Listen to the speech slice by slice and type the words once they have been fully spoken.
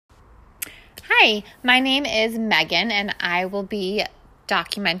Hi, my name is Megan, and I will be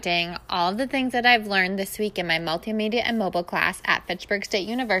documenting all of the things that I've learned this week in my multimedia and mobile class at Fitchburg State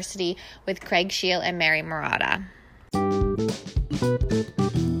University with Craig Shiel and Mary Murata.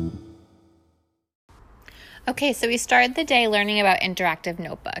 Okay, so we started the day learning about Interactive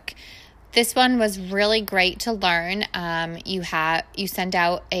Notebook. This one was really great to learn. You send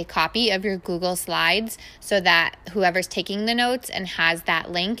out a copy of your Google Slides so that whoever's taking the notes and has that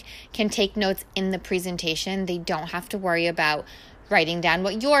link can take notes in the presentation. They don't have to worry about writing down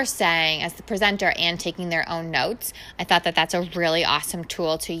what you're saying as the presenter and taking their own notes. I thought that that's a really awesome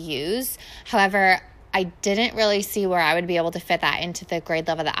tool to use. However, I didn't really see where I would be able to fit that into the grade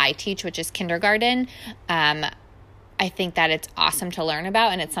level that I teach, which is kindergarten. I think that it's awesome to learn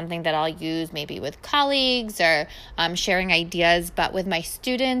about, and it's something that I'll use maybe with colleagues or sharing ideas. But with my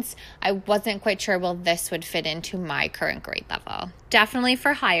students, I wasn't quite sure, well, this would fit into my current grade level. Definitely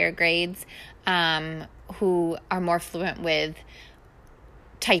for higher grades who are more fluent with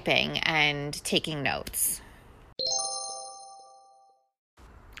typing and taking notes.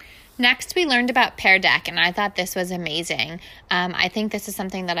 Next, we learned about Pear Deck, and I thought this was amazing. I think this is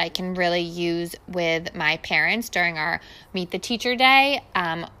something that I can really use with my parents during our Meet the Teacher Day.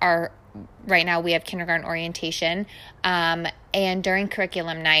 Right now we have kindergarten orientation, and during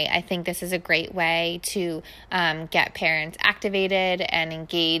curriculum night, I think this is a great way to get parents activated and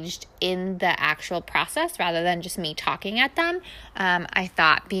engaged in the actual process rather than just me talking at them. I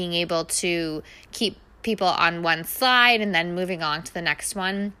thought being able to keep people on one slide and then moving on to the next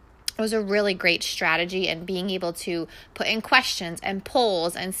one was a really great strategy, and being able to put in questions and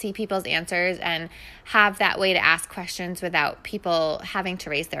polls and see people's answers and have that way to ask questions without people having to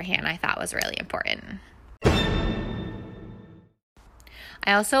raise their hand, I thought was really important.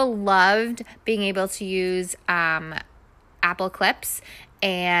 I also loved being able to use Apple Clips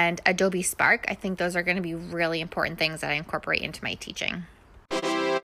and Adobe Spark. I think those are going to be really important things that I incorporate into my teaching.